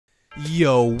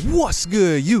Yo, what's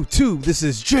good, YouTube? This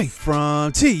is Jay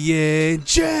from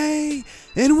TNJ,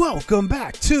 and welcome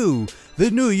back to the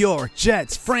New York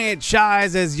Jets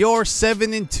franchise as your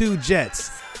 7-2 Jets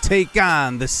take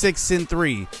on the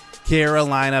 6-3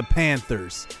 Carolina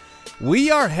Panthers.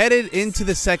 We are headed into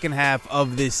the second half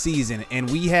of this season, and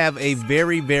we have a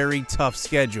very, very tough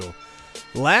schedule.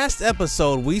 Last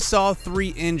episode, we saw 3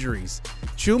 injuries.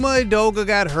 Chuma Edoga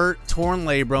got hurt, torn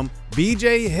labrum.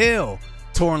 BJ Hill,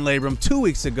 torn labrum 2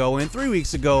 weeks ago, and 3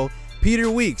 weeks ago, Peter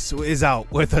Weeks is out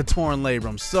with a torn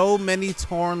labrum. So many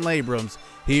torn labrums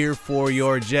here for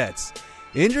your Jets.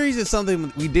 Injuries is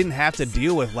something we didn't have to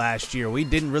deal with last year. We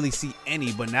didn't really see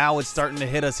any, but now it's starting to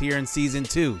hit us here in Season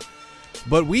 2.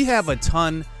 But we have a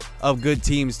ton of good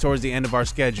teams towards the end of our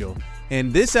schedule.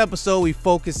 In this episode, we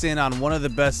focus in on one of the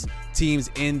best teams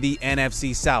in the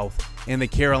NFC South, in the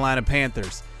Carolina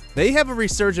Panthers. They have a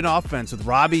resurgent offense with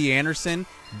Robbie Anderson,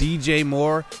 DJ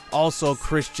Moore, also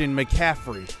Christian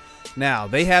McCaffrey. Now,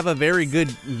 they have a very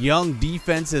good young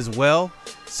defense as well,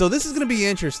 so this is going to be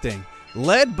interesting.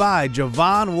 Led by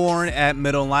Javon Warren at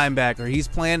middle linebacker. He's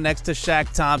playing next to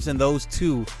Shaq Thompson. Those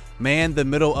two man the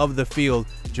middle of the field.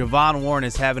 Javon Warren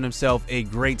is having himself a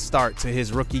great start to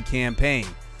his rookie campaign.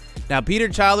 Now, Peter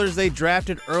Childers, they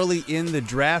drafted early in the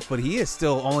draft, but he is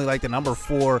still only like the number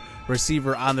 4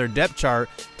 receiver on their depth chart.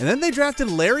 And then they drafted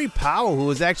Larry Powell, who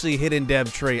was actually a hidden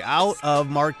depth trait out of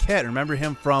Marquette. Remember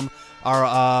him from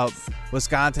our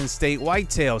Wisconsin State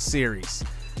Whitetails series.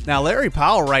 Now, Larry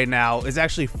Powell right now is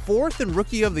actually 4th in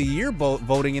Rookie of the Year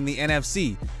voting in the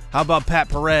NFC. How about Pat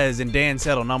Perez and Dan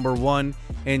Settle, number 1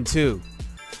 and 2?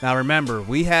 Now, remember,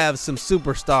 we have some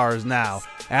superstars now.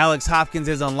 Alex Hopkins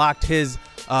has unlocked his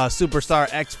superstar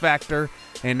X Factor,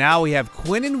 and now we have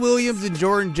Quinnen Williams and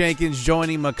Jordan Jenkins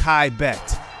joining Mekhi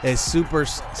Becton as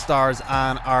superstars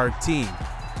on our team.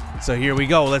 So here we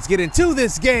go. Let's get into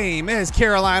this game as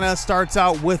Carolina starts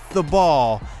out with the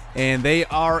ball, and they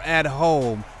are at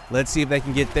home. Let's see if they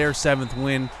can get their 7th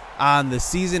win on the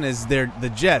season as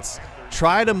the Jets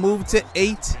try to move to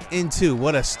 8-2.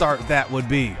 What a start that would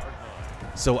be.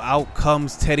 So out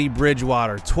comes Teddy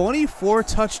Bridgewater. 24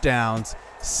 touchdowns,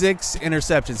 6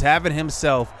 interceptions, having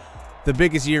himself the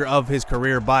biggest year of his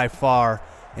career by far.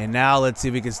 And now let's see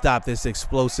if we can stop this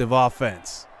explosive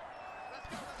offense.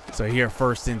 So here,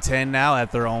 1st and 10 now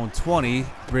at their own 20.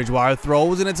 Bridgewater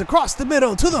throws, and it's across the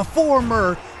middle to the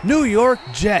former New York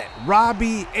Jet,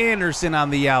 Robbie Anderson on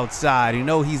the outside. You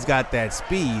know he's got that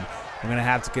speed. We're going to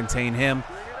have to contain him.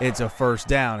 It's a 1st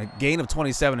down. A gain of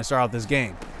 27 to start out this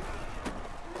game.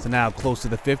 So now close to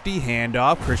the 50,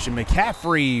 handoff. Christian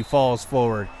McCaffrey falls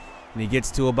forward, and he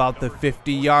gets to about the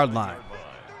 50-yard line.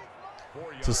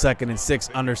 So 2nd and 6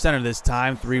 under center this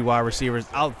time. 3 wide receivers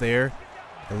out there.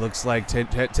 It looks like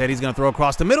Teddy's going to throw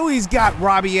across the middle. He's got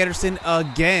Robbie Anderson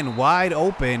again, wide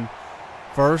open.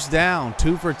 1st down,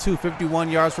 2 for 2, 51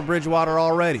 yards for Bridgewater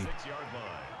already.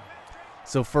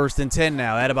 So 1st and 10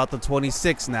 now at about the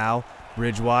 26 now.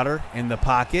 Bridgewater in the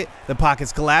pocket. The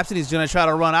pocket's collapsing. He's going to try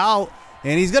to run out,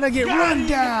 and he's going to get run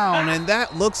down. And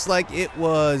that looks like it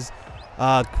was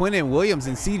Quinnen Williams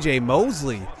and C.J.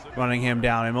 Mosley running him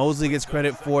down, and Mosley gets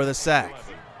credit for the sack.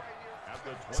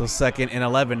 So 2nd and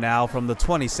 11 now from the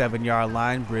 27-yard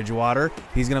line. Bridgewater,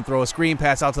 he's going to throw a screen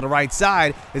pass out to the right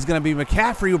side. It's going to be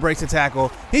McCaffrey who breaks the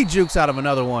tackle. He jukes out of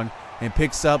another one and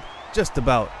picks up just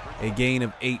about a gain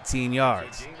of 18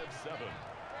 yards.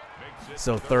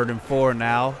 So 3rd and 4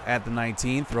 now at the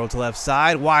 19. Throw to left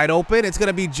side, wide open. It's going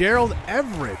to be Gerald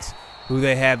Everett who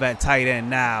they have at tight end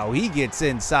now. He gets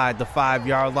inside the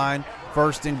 5-yard line.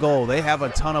 1st and goal. They have a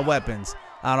ton of weapons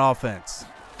on offense.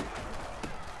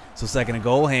 So 2nd and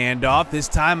goal, handoff. This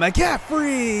time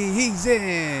McCaffrey, he's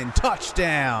in,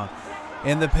 touchdown.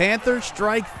 And the Panthers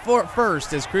strike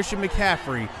first as Christian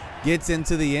McCaffrey gets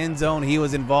into the end zone. He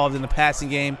was involved in the passing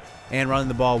game and running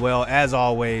the ball well, as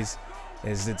always,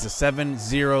 as it's a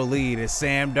 7-0 lead as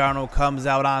Sam Darnold comes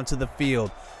out onto the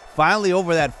field. Finally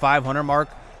over that 500 mark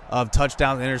of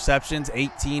touchdowns and interceptions,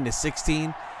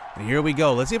 18-16. And here we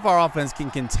go. Let's see if our offense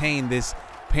can contain this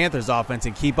Panthers offense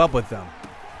and keep up with them.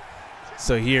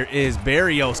 So here is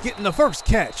Berrios getting the 1st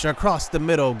catch across the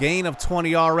middle. Gain of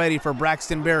 20 already for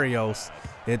Braxton Berrios.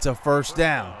 It's a 1st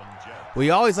down. We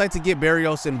always like to get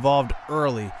Berrios involved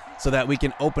early so that we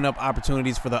can open up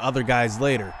opportunities for the other guys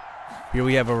later. Here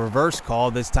we have a reverse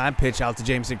call. This time pitch out to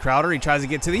Jameson Crowder. He tries to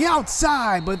get to the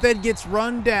outside, but then gets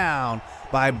run down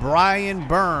by Brian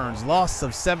Burns. Loss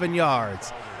of 7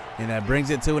 yards. And that brings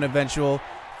it to an eventual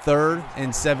 3rd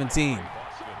and 17.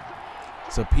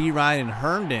 So P. Ryan and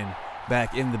Herndon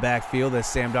back in the backfield as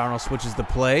Sam Darnold switches the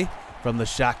play from the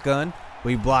shotgun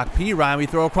We block P. Ryan. We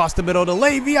throw across the middle to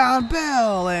Le'Veon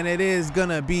Bell, and it is going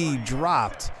to be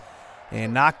dropped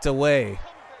and knocked away.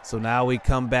 So now we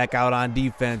come back out on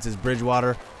defense as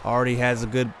Bridgewater already has a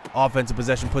good offensive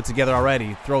possession put together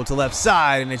already. Throw to left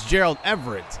side, and it's Gerald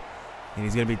Everett. And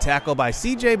he's going to be tackled by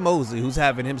C.J. Mosley, who's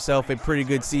having himself a pretty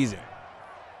good season.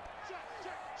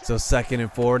 So 2nd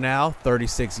and 4 now,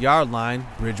 36-yard line.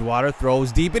 Bridgewater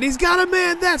throws deep, and he's got a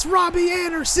man. That's Robbie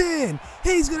Anderson.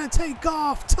 He's going to take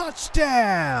off.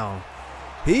 Touchdown.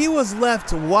 He was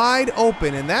left wide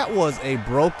open, and that was a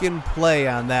broken play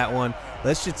on that one.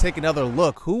 Let's just take another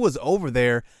look. Who was over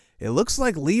there? It looks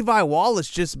like Levi Wallace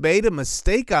just made a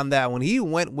mistake on that one. He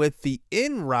went with the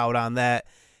in route on that.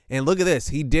 And look at this.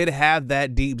 He did have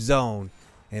that deep zone,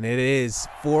 and it is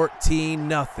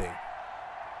 14-0.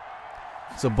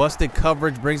 So busted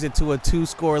coverage brings it to a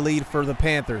 2-score lead for the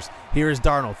Panthers. Here is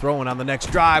Darnold throwing on the next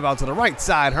drive out to the right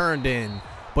side, Herndon.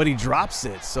 But he drops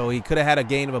it, so he could have had a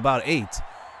gain of about 8.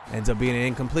 Ends up being an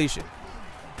incompletion.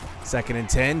 2nd and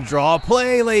 10, draw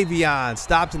play, Le'Veon.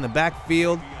 Stopped in the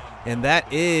backfield, and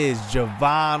that is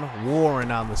Javon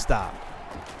Warren on the stop.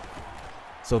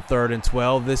 So 3rd and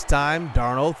 12 this time.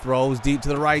 Darnold throws deep to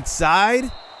the right side.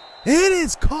 It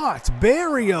is caught.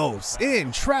 Berrios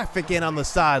in traffic in on the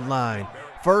sideline.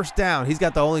 1st down. He's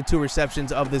got the only 2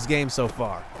 receptions of this game so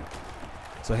far.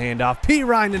 So handoff. P.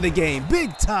 Ryan in the game.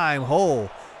 Big time hole.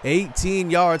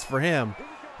 18 yards for him.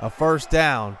 A 1st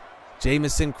down.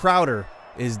 Jamison Crowder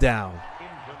is down.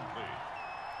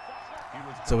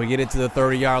 So we get it to the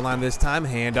 30-yard line this time.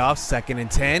 Handoff. 2nd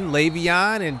and 10.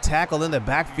 Le'Veon and tackle in the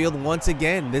backfield once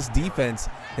again. This defense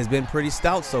has been pretty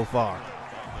stout so far.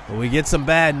 But we get some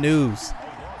bad news.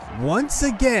 Once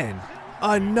again,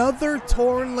 another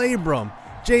torn labrum.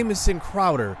 Jamison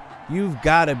Crowder, you've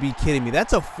got to be kidding me.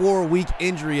 That's a 4-week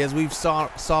injury as we've saw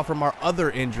from our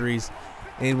other injuries.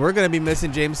 And we're going to be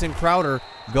missing Jamison Crowder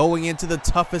going into the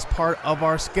toughest part of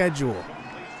our schedule.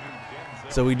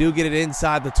 So we do get it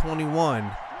inside the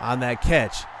 21 on that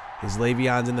catch. His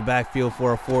Le'Veon's in the backfield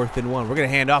for a 4th and 1. We're going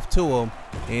to hand off to him,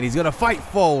 and he's going to fight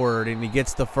forward, and he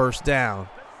gets the 1st down.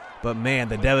 But, man,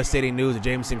 the devastating news of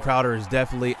Jamison Crowder is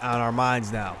definitely on our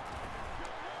minds now.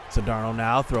 So Darnold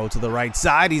now throw to the right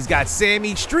side. He's got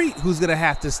Sammy Street, who's going to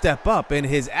have to step up in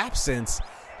his absence,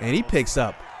 and he picks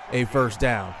up a 1st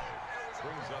down.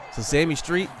 So Sammy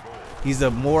Street, he's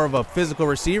more of a physical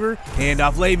receiver.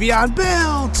 Handoff Le'Veon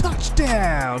Bell,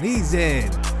 touchdown. He's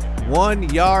in. 1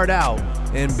 yard out,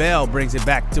 and Bell brings it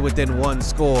back to within 1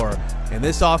 score. And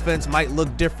this offense might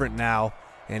look different now,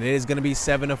 and it is going to be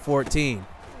 7-14.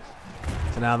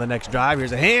 So now the next drive,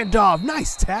 here's a handoff.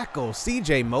 Nice tackle,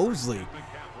 C.J. Mosley.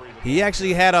 He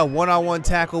actually had a one-on-one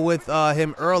tackle with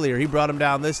him earlier. He brought him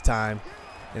down this time,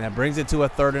 and that brings it to a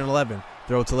 3rd and 11.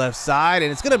 Throw to left side,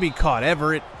 and it's going to be caught.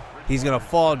 Everett, he's going to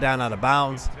fall down out of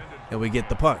bounds, and we get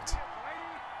the punt.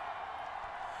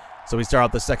 So we start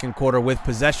out the 2nd quarter with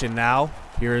possession now.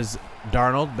 Here's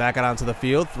Darnold back out onto the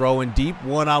field, throwing deep,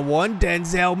 one-on-one.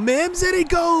 Denzel Mims, and he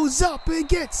goes up and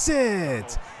gets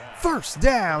it. 1st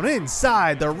down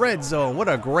inside the red zone. What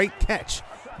a great catch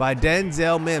by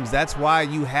Denzel Mims. That's why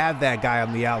you have that guy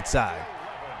on the outside.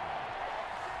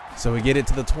 So we get it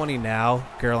to the 20 now.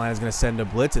 Carolina's going to send a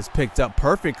blitz. It's picked up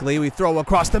perfectly. We throw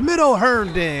across the middle.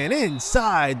 Herndon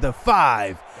inside the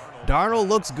 5. Darnold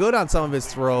looks good on some of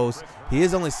his throws. He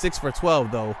is only 6 for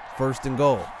 12, though. 1st and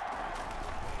goal.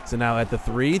 So now at the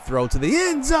 3, throw to the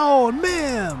end zone.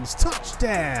 Mims,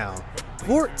 touchdown.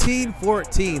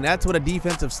 14-14. That's what a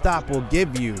defensive stop will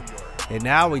give you. And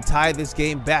now we tie this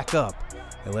game back up.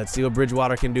 And let's see what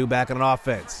Bridgewater can do back on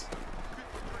offense.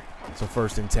 So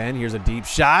 1st and 10. Here's a deep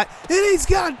shot. And he's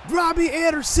got Robbie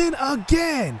Anderson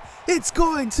again. It's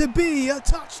going to be a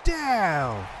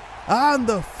touchdown on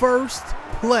the 1st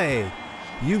play.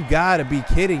 You've got to be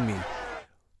kidding me.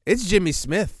 It's Jimmy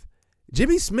Smith.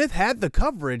 Jimmy Smith had the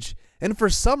coverage, and for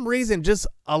some reason just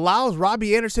allows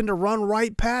Robbie Anderson to run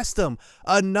right past him.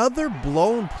 Another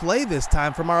blown play this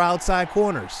time from our outside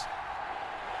corners.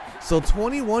 So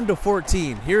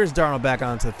 21-14. Here's Darnold back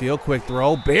onto the field. Quick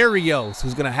throw. Berrios,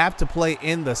 who's going to have to play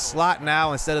in the slot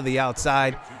now instead of the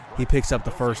outside. He picks up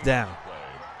the 1st down.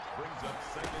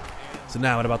 So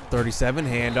now at about the 37,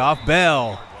 handoff.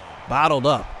 Bell bottled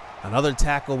up. Another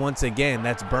tackle once again.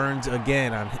 That's Burns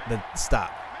again on the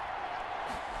stop.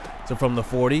 So from the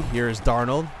 40, here's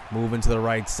Darnold moving to the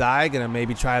right side. Going to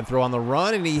maybe try and throw on the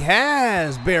run, and he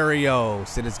has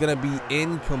Berrios, and it's going to be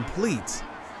incomplete.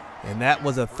 And that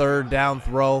was a 3rd down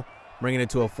throw, bringing it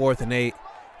to a 4th and 8,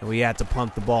 and we had to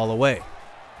punt the ball away.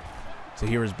 So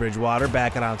here is Bridgewater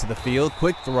backing onto the field.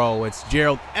 Quick throw. It's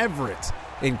Gerald Everett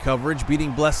in coverage,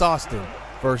 beating Bless Austin.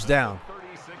 1st down.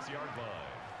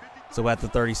 So at the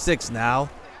 36 now,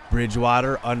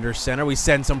 Bridgewater under center. We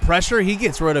send some pressure. He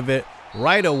gets rid of it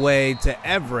right away to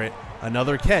Everett.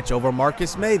 Another catch over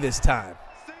Marcus May this time.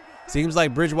 Seems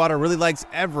like Bridgewater really likes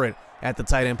Everett at the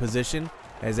tight end position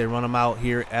as they run him out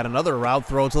here at another route.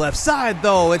 Throw to left side,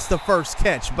 though. It's the first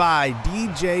catch by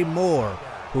DJ Moore,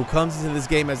 who comes into this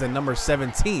game as a number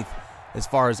 17th as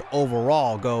far as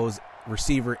overall goes,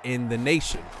 receiver in the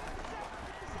nation.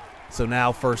 So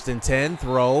now 1st and 10,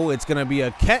 throw. It's going to be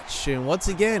a catch, and once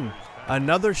again,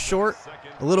 another short,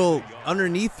 a little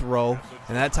underneath throw,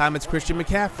 and that time it's Christian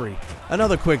McCaffrey.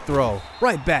 Another quick throw,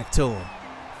 right back to him.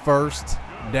 1st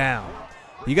down.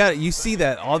 You see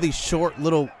that all these short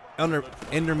little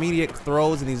intermediate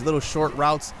throws and these little short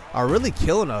routes are really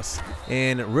killing us,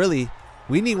 and really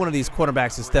we need one of these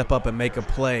quarterbacks to step up and make a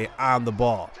play on the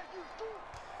ball.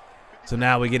 So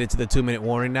now we get it to the 2-minute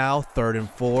warning now. 3rd and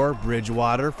 4,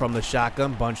 Bridgewater from the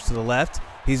shotgun, bunch to the left.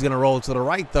 He's going to roll to the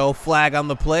right, though. Flag on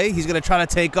the play. He's going to try to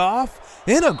take off.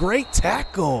 And a great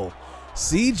tackle.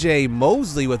 C.J.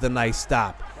 Mosley with a nice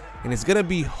stop. And it's going to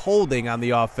be holding on the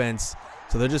offense,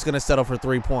 so they're just going to settle for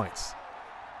 3 points.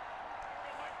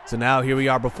 So now here we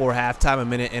are before halftime, 1.5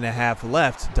 minutes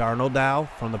left. Darnold now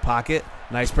from the pocket.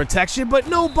 Nice protection, but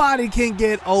nobody can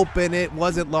get open. It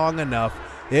wasn't long enough.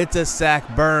 It's a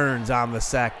sack. Burns on the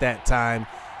sack that time,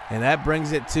 and that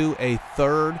brings it to a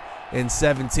 3rd and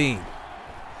 17.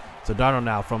 So Darnold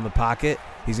now from the pocket.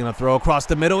 He's going to throw across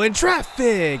the middle in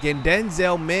traffic, and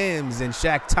Denzel Mims and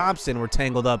Shaq Thompson were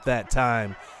tangled up that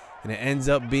time, and it ends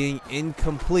up being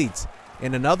incomplete.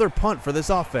 And another punt for this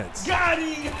offense.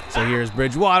 So here's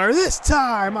Bridgewater. This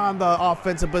time on the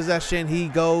offensive possession, he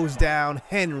goes down.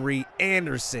 Henry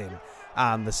Anderson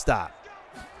on the stop.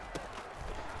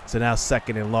 So now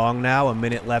 2nd and long now, 1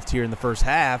 minute left here in the first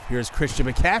half. Here's Christian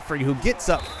McCaffrey, who gets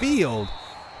upfield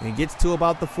and gets to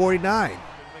about the 49.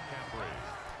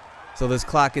 So this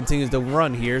clock continues to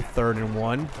run here. 3rd and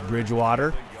 1.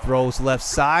 Bridgewater throws left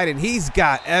side, and he's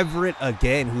got Everett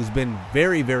again, who's been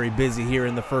very, very busy here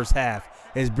in the first half,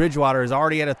 as Bridgewater is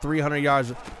already at 300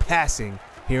 yards passing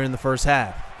here in the first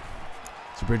half.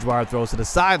 So Bridgewater throws to the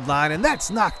sideline, and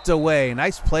that's knocked away.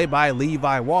 Nice play by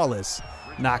Levi Wallace,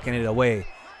 knocking it away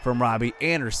from Robbie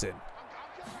Anderson.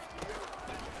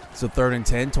 So 3rd and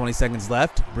 10, 20 seconds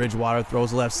left. Bridgewater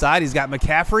throws left side. He's got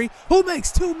McCaffrey, who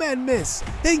makes 2 men miss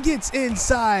and gets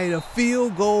inside a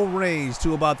field goal range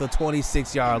to about the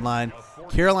 26-yard line.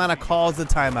 Carolina calls the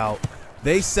timeout.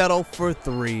 They settle for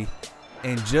 3,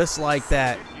 and just like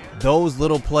that, those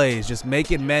little plays, just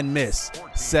making men miss,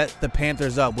 set the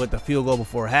Panthers up with the field goal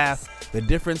before half. The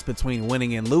difference between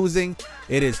winning and losing,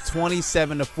 it is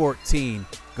 27-14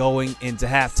 going into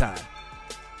halftime.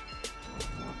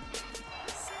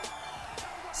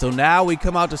 So now we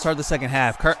come out to start the second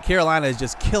half. Carolina is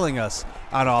just killing us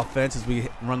on offense as we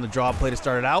run the draw play to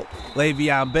start it out.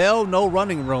 Le'Veon Bell, no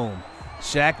running room.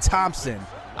 Shaq Thompson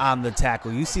on the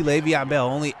tackle. You see Le'Veon Bell,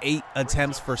 only 8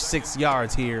 attempts for 6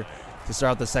 yards here to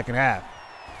start the second half.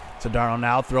 So Darnold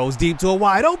now throws deep to a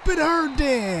wide open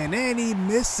Herndon, and he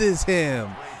misses him.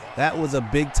 That was a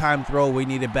big-time throw. We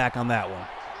needed back on that one.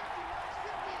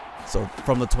 So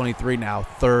from the 23 now,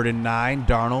 3rd and 9.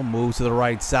 Darnold moves to the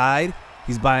right side.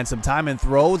 He's buying some time and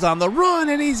throws on the run,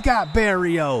 and he's got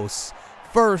Berrios.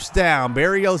 1st down.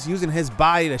 Berrios using his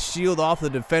body to shield off the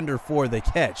defender for the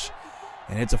catch.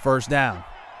 And it's a 1st down.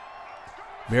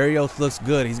 Berrios looks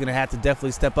good. He's going to have to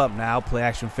definitely step up now. Play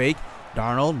action fake.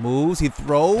 Darnold moves. He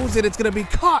throws, and it's going to be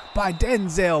caught by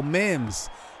Denzel Mims.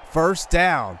 1st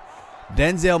down.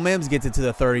 Denzel Mims gets it to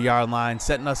the 30-yard line,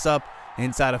 setting us up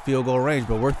inside of field goal range,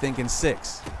 but we're thinking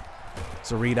 6.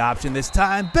 So read option this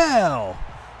time. Bell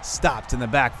stopped in the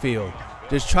backfield.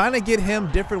 Just trying to get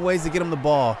him different ways to get him the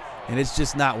ball, and it's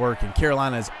just not working.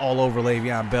 Carolina is all over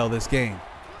Le'Veon Bell this game.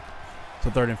 So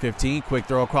 3rd and 15. Quick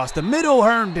throw across the middle.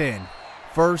 Herndon.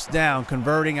 1st down,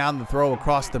 converting on the throw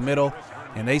across the middle,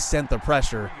 and they sent the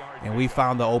pressure, and we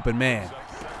found the open man.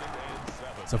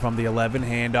 So from the 11,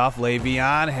 handoff.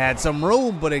 Le'Veon had some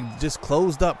room, but it just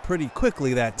closed up pretty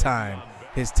quickly that time.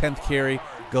 His 10th carry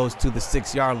goes to the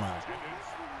 6-yard line.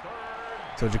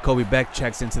 So Jacoby Beck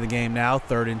checks into the game now.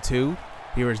 3rd and 2.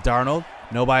 Here is Darnold.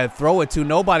 Nobody to throw it to.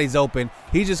 Nobody's open.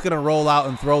 He's just going to roll out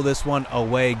and throw this one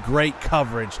away. Great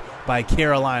coverage by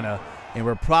Carolina, and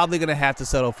we're probably going to have to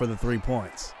settle for the 3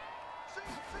 points.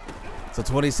 So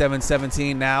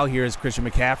 27-17 now. Here's Christian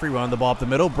McCaffrey running the ball up the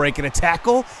middle, breaking a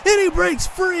tackle, and he breaks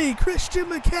free. Christian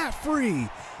McCaffrey.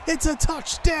 It's a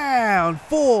touchdown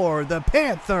for the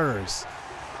Panthers.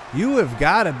 You have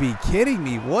got to be kidding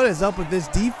me. What is up with this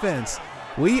defense?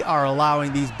 We are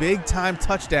allowing these big-time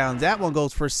touchdowns. That one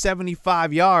goes for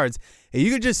 75 yards, And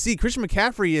you could just see Christian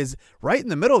McCaffrey is right in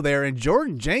the middle there, and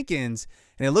Jordan Jenkins,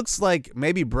 and it looks like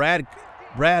maybe Brad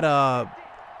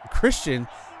Christian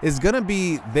is going to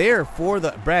be there for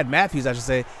the Brad Matthews, I should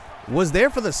say, was there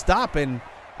for the stop, and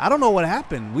I don't know what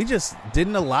happened. We just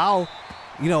didn't allow,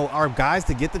 you know, our guys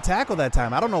to get the tackle that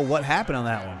time. I don't know what happened on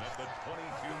that one.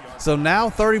 So now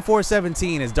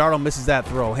 34-17 as Darnold misses that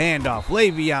throw. Handoff,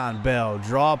 Le'Veon Bell,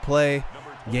 draw play,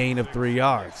 gain of 3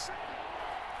 yards.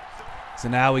 So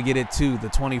now we get it to the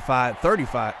 25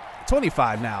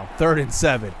 now, 3rd and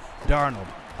 7. Darnold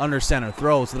under center,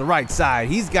 throws to the right side.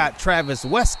 He's got Travis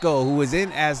Wesco, who is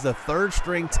in as the 3rd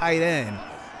string tight end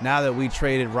now that we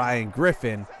traded Ryan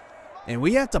Griffin. And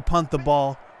we have to punt the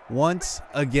ball once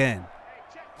again.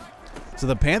 So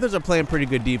the Panthers are playing pretty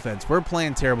good defense. We're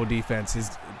playing terrible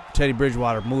defense. Teddy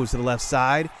Bridgewater moves to the left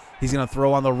side. He's going to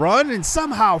throw on the run and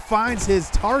somehow finds his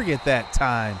target that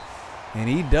time. And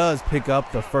he does pick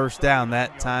up the first down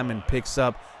that time and picks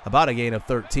up about a gain of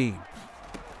 13.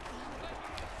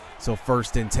 So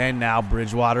 1st and 10 now.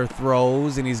 Bridgewater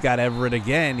throws, and he's got Everett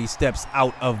again. He steps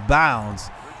out of bounds.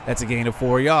 That's a gain of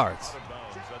 4 yards.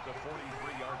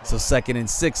 So 2nd and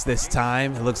 6 this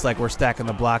time. It looks like we're stacking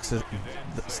the box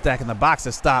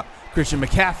to stop Christian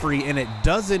McCaffrey, and it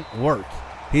doesn't work.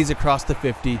 He's across the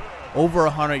 50, over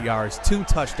 100 yards, 2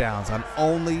 touchdowns on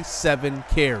only 7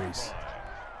 carries.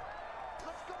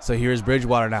 So here's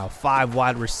Bridgewater now, 5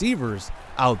 wide receivers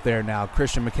out there now.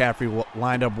 Christian McCaffrey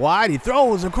lined up wide. He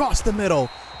throws across the middle.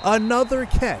 Another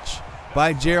catch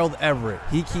by Gerald Everett.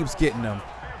 He keeps getting them.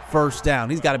 First down.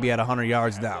 He's got to be at 100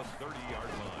 yards now.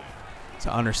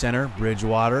 So under center,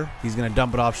 Bridgewater. He's going to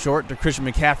dump it off short to Christian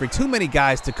McCaffrey. Too many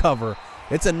guys to cover.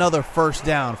 It's another first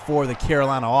down for the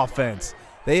Carolina offense.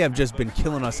 They have just been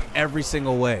killing us every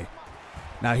single way.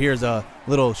 Now here's a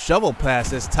little shovel pass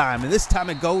this time, and this time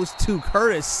it goes to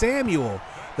Curtis Samuel.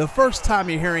 The first time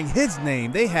you're hearing his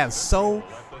name. They have so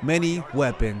many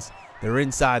weapons. They're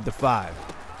inside the 5.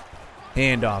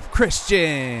 Handoff,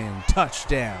 Christian,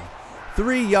 touchdown.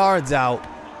 3 yards out,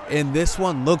 and this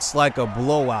one looks like a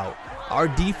blowout. Our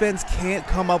defense can't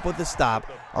come up with a stop.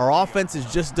 Our offense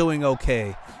is just doing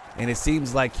okay, and it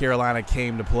seems like Carolina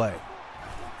came to play.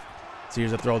 So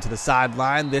here's a throw to the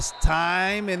sideline this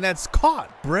time, and that's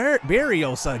caught.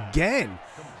 Berrios again.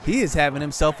 He is having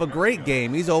himself a great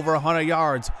game. He's over 100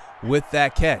 yards with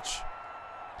that catch.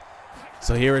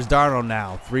 So here is Darnold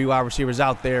now. 3 wide receivers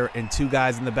out there and 2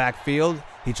 guys in the backfield.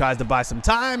 He tries to buy some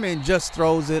time and just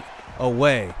throws it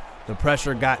away. The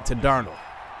pressure got to Darnold.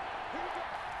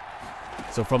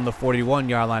 So from the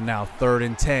 41-yard line now, 3rd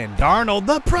and 10. Darnold,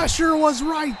 the pressure was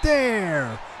right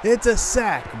there. It's a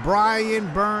sack.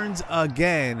 Brian Burns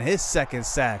again, his 2nd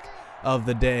sack of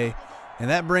the day. And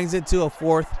that brings it to a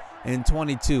 4th and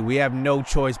 22. We have no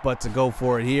choice but to go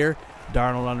for it here.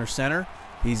 Darnold under center.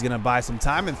 He's going to buy some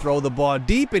time and throw the ball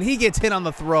deep, and he gets hit on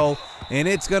the throw, and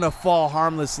it's going to fall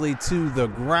harmlessly to the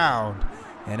ground.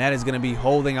 And that is going to be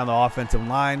holding on the offensive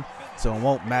line, so it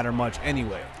won't matter much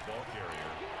anyway.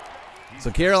 So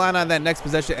Carolina on that next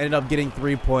possession ended up getting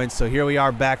 3 points. So here we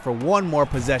are back for one more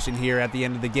possession here at the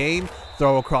end of the game.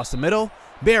 Throw across the middle.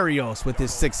 Berrios with his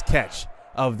 6th catch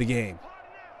of the game.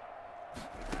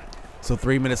 So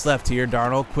 3 minutes left here.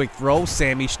 Darnold, quick throw.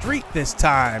 Sammy Street this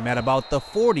time at about the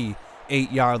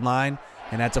 48-yard line.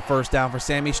 And that's a first down for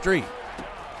Sammy Street.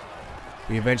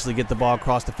 We eventually get the ball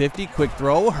across the 50. Quick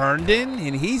throw. Herndon,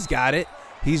 and he's got it.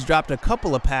 He's dropped a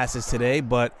couple of passes today,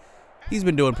 but he's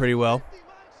been doing pretty well.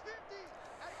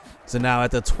 So now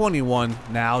at the 21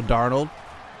 now, Darnold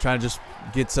trying to just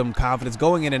get some confidence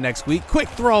going into next week. Quick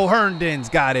throw, Herndon's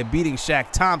got it, beating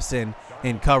Shaq Thompson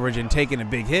in coverage and taking a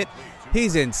big hit.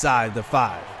 He's inside the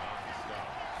 5.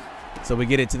 So we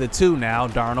get it to the 2 now.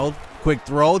 Darnold, quick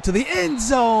throw to the end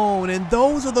zone, and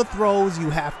those are the throws you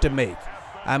have to make.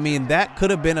 I mean, that could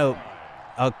have been a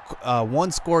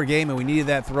one-score game, and we needed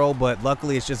that throw, but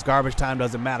luckily it's just garbage time.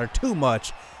 Doesn't matter too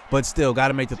much. But still, got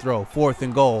to make the throw. 4th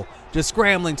and goal. Just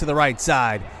scrambling to the right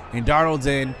side. And Darnold's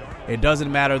in. It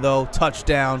doesn't matter, though.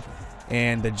 Touchdown.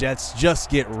 And the Jets just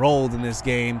get rolled in this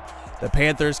game. The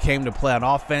Panthers came to play on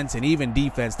offense and even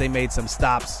defense. They made some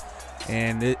stops.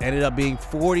 And it ended up being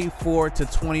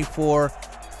 44-24.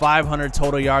 500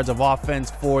 total yards of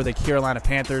offense for the Carolina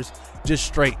Panthers. Just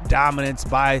straight dominance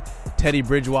by Teddy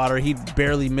Bridgewater. He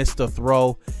barely missed a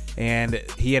throw. And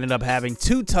he ended up having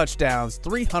 2 touchdowns,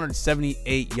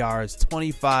 378 yards,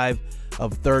 25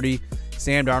 of 30.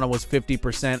 Sam Darnold was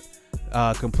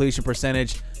 50% completion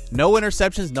percentage. No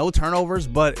interceptions, no turnovers,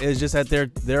 but it's just that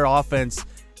their offense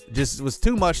just was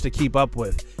too much to keep up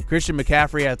with. Christian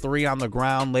McCaffrey had 3 on the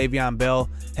ground. Le'Veon Bell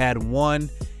had 1.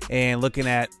 And looking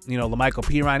at, LaMichael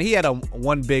Pirine, he had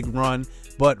one big run.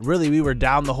 but really we were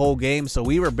down the whole game, so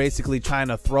we were basically trying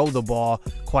to throw the ball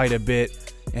quite a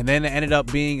bit. And then it ended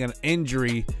up being an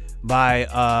injury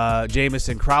by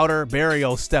Jamison Crowder.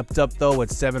 Barrio stepped up though at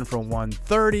 7 for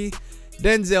 130.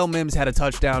 Denzel Mims had a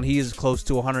touchdown. He is close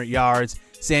to 100 yards.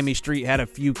 Sammy Street had a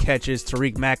few catches.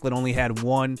 Tariq Macklin only had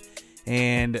 1.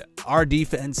 And our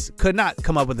defense could not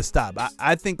come up with a stop.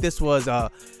 I think this was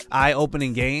a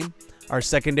eye-opening game. Our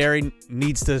secondary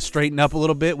needs to straighten up a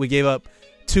little bit. We gave up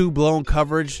 2 blown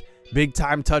coverage,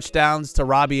 big-time touchdowns to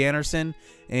Robbie Anderson.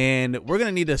 And we're going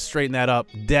to need to straighten that up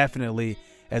definitely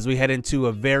as we head into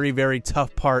a very, very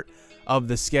tough part of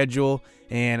the schedule.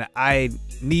 And I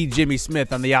need Jimmy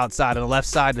Smith on the outside, on the left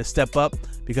side, to step up,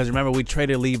 because remember, we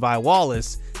traded Levi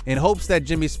Wallace in hopes that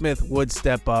Jimmy Smith would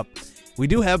step up. We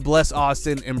do have Bless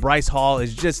Austin, and Bryce Hall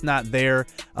is just not there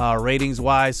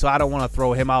ratings-wise, so I don't want to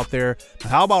throw him out there. But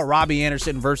how about Robbie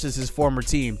Anderson versus his former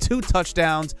team? 2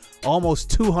 touchdowns, almost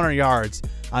 200 yards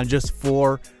on just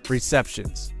 4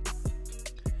 receptions.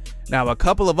 Now, a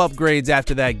couple of upgrades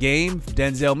after that game.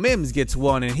 Denzel Mims gets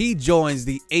 1, and he joins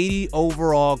the 80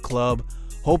 overall club,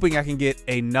 hoping I can get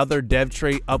another dev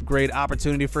trait upgrade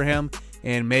opportunity for him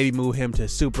and maybe move him to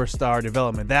superstar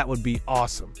development. That would be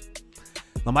awesome.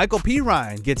 Now, Michael P.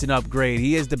 Ryan gets an upgrade.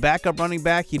 He is the backup running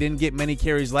back. He didn't get many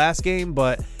carries last game,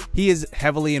 but he is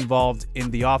heavily involved in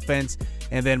the offense.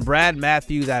 And then Brad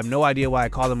Matthews, I have no idea why I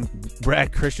called him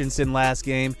Brad Christensen last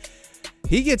game.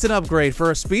 He gets an upgrade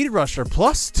for a speed rusher,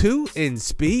 +2 in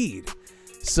speed.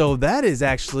 So that is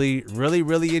actually really,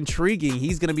 really intriguing.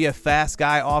 He's going to be a fast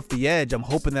guy off the edge. I'm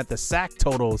hoping that the sack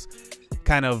totals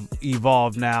kind of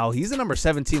evolve now. He's the number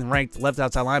 17 ranked left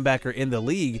outside linebacker in the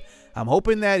league. I'm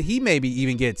hoping that he maybe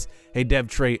even gets a dev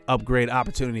trait upgrade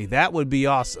opportunity. That would be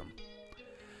awesome.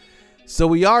 So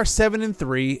we are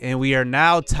 7-3, and we are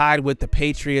now tied with the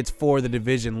Patriots for the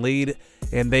division lead,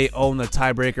 and they own the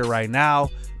tiebreaker right now.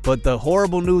 But the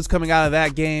horrible news coming out of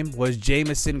that game was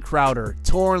Jamison Crowder,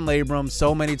 torn labrum,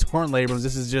 so many torn labrums.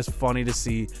 This is just funny to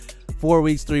see. 4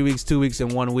 weeks, 3 weeks, 2 weeks,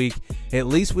 and 1 week. At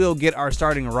least we'll get our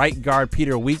starting right guard,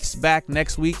 Peter Weeks, back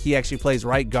next week. He actually plays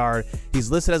right guard.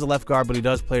 He's listed as a left guard, but he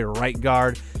does play right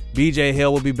guard. BJ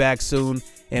Hill will be back soon,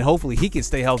 and hopefully he can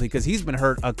stay healthy because he's been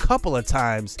hurt a couple of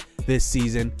times this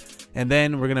season. And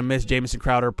then we're going to miss Jamison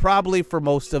Crowder probably for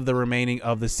most of the remaining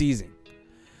of the season.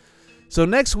 So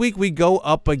next week we go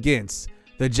up against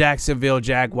the Jacksonville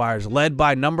Jaguars, led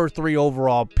by number 3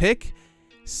 overall pick,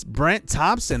 Brent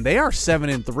Thompson. They are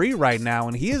 7-3 right now,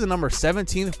 and he is a number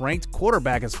 17th ranked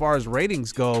quarterback as far as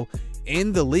ratings go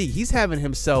in the league. He's having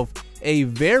himself a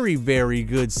very, very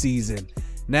good season.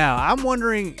 Now, I'm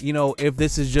wondering, if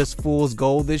this is just fool's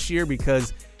gold this year,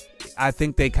 because I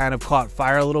think they kind of caught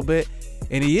fire a little bit.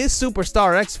 And he is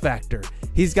superstar X Factor.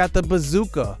 He's got the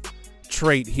bazooka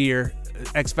trait here,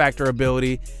 X Factor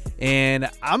ability, and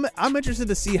I'm interested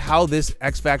to see how this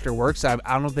X Factor works. I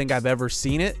don't think I've ever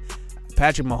seen it.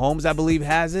 Patrick Mahomes, I believe,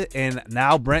 has it, and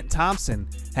now Brent Thompson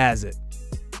has it.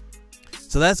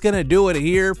 So that's going to do it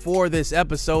here for this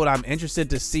episode. I'm interested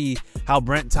to see how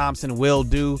Brent Thompson will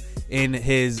do in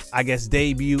his, I guess,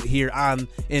 debut here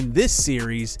in this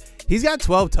series. He's got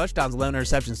 12 touchdowns, 11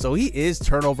 interceptions, so he is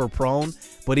turnover prone,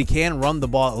 but he can run the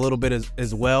ball a little bit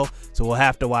as well, so we'll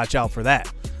have to watch out for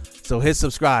that. So hit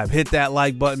subscribe, hit that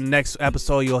like button. Next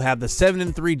episode, you'll have the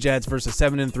 7-3 Jets versus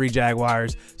 7-3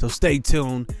 Jaguars. So stay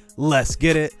tuned. Let's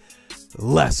get it.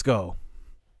 Let's go.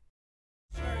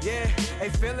 Yeah, they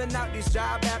filling out these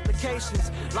job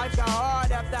applications. Life got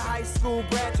hard after high school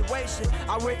graduation.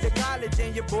 I went to college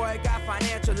and your boy got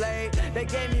financial aid. They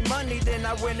gave me money, then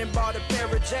I went and bought a pair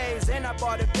of J's. And I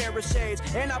bought a pair of shades.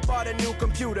 And I bought a new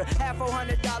computer. Had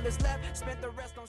 $400 left, spent the rest on